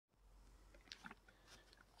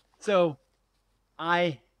So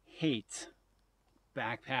I hate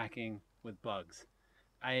backpacking with bugs.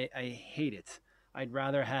 I hate it. I'd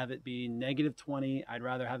rather have it be -20. I'd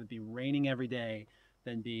rather have it be raining every day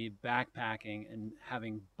than be backpacking and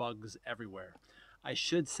having bugs everywhere. I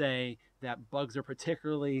should say that bugs are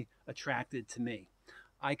particularly attracted to me.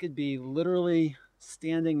 I could be literally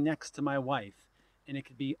standing next to my wife and it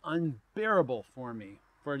could be unbearable for me,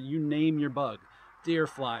 for you name your bug: deer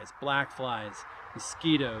flies, black flies,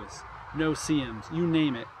 mosquitoes, no-see-ums, you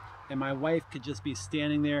name it. And my wife could just be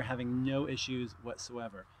standing there having no issues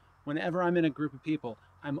whatsoever. Whenever I'm in a group of people,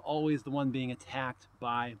 I'm always the one being attacked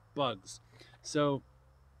by bugs. So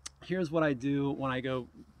here's what I do when I go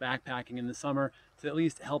backpacking in the summer to at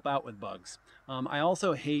least help out with bugs. I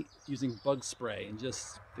also hate using bug spray, and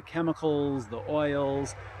just the chemicals, the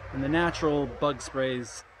oils, and the natural bug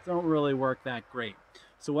sprays don't really work that great.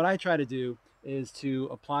 So what I try to do is to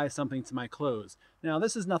apply something to my clothes. Now,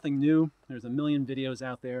 this is nothing new. There's a million videos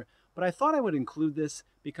out there, but I thought I would include this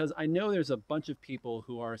because I know there's a bunch of people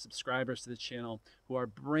who are subscribers to the channel who are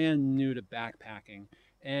brand new to backpacking.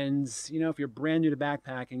 And you know, if you're brand new to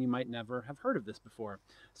backpacking, you might never have heard of this before.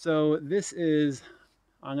 So this is,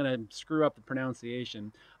 I'm gonna screw up the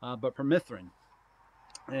pronunciation, but Permethrin.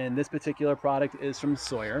 And this particular product is from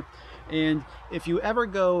Sawyer. And if you ever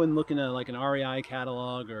go and look in a, like an REI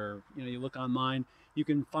catalog, or you look online, you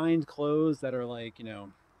can find clothes that are like,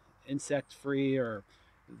 insect free, or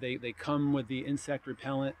they come with the insect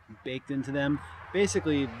repellent baked into them.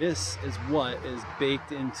 Basically, this is what is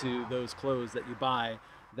baked into those clothes that you buy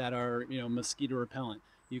that are, mosquito repellent.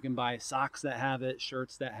 You can buy socks that have it,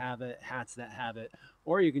 shirts that have it, hats that have it,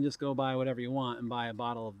 or you can just go buy whatever you want and buy a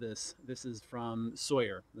bottle of this. This is from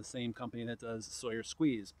Sawyer, the same company that does Sawyer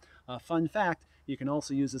Squeeze. Fun fact, you can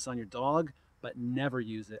also use this on your dog, but never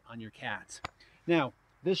use it on your cat. Now,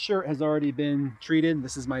 this shirt has already been treated.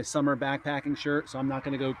 This is my summer backpacking shirt, so I'm not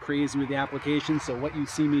gonna go crazy with the application. So what you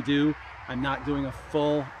see me do, I'm not doing a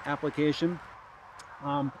full application.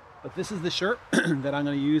 But this is the shirt that I'm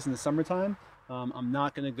gonna use in the summertime. I'm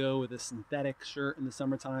not gonna go with a synthetic shirt in the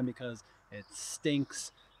summertime because it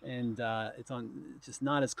stinks, and it's just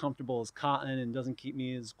not as comfortable as cotton and doesn't keep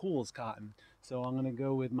me as cool as cotton. So I'm gonna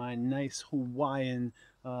go with my nice Hawaiian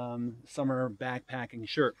summer backpacking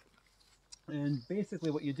shirt. And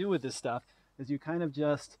basically what you do with this stuff is you kind of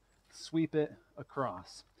just sweep it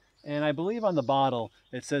across. And I believe on the bottle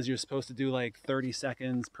it says you're supposed to do like 30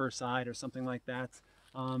 seconds per side or something like that.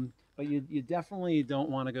 But you definitely don't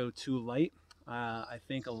want to go too light. I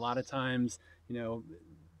think a lot of times,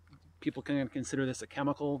 people can consider this a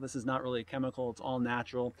chemical. This is not really a chemical, it's all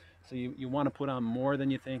natural. So you want to put on more than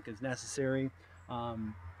you think is necessary.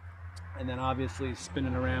 And then obviously spin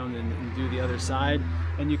it around and do the other side.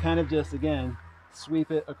 And you kind of just, again,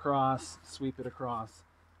 sweep it across,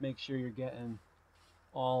 make sure you're getting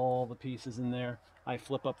all the pieces in there. I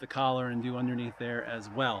flip up the collar and do underneath there as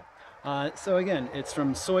well. So again, it's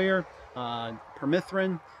from Sawyer,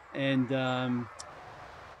 Permethrin, and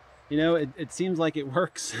it seems like it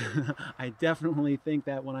works. I definitely think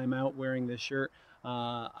that when I'm out wearing this shirt,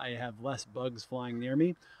 I have less bugs flying near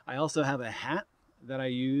me. I also have a hat that I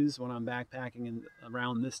use when I'm backpacking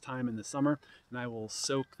around this time in the summer, and I will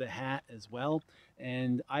soak the hat as well.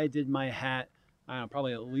 And I did my hat, I don't know,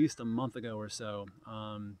 probably at least a month ago or so.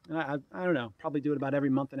 I don't know, probably do it about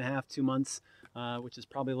every month and a half, 2 months, which is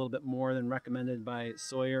probably a little bit more than recommended by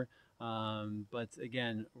Sawyer. But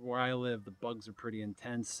again, where I live, the bugs are pretty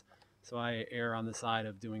intense, so I err on the side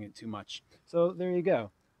of doing it too much. So there you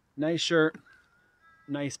go. Nice shirt,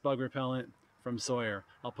 nice bug repellent from Sawyer.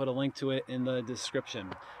 I'll put a link to it in the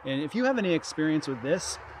description. And if you have any experience with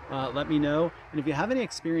this, let me know. And if you have any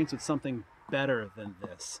experience with something better than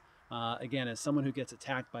this, again, as someone who gets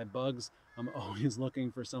attacked by bugs, I'm always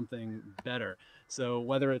looking for something better. So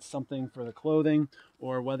whether it's something for the clothing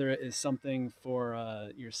or whether it is something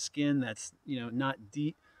for your skin that's not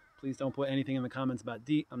DEET, please don't put anything in the comments about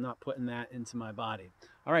DEET. I'm not putting that into my body.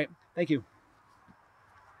 All right, thank you.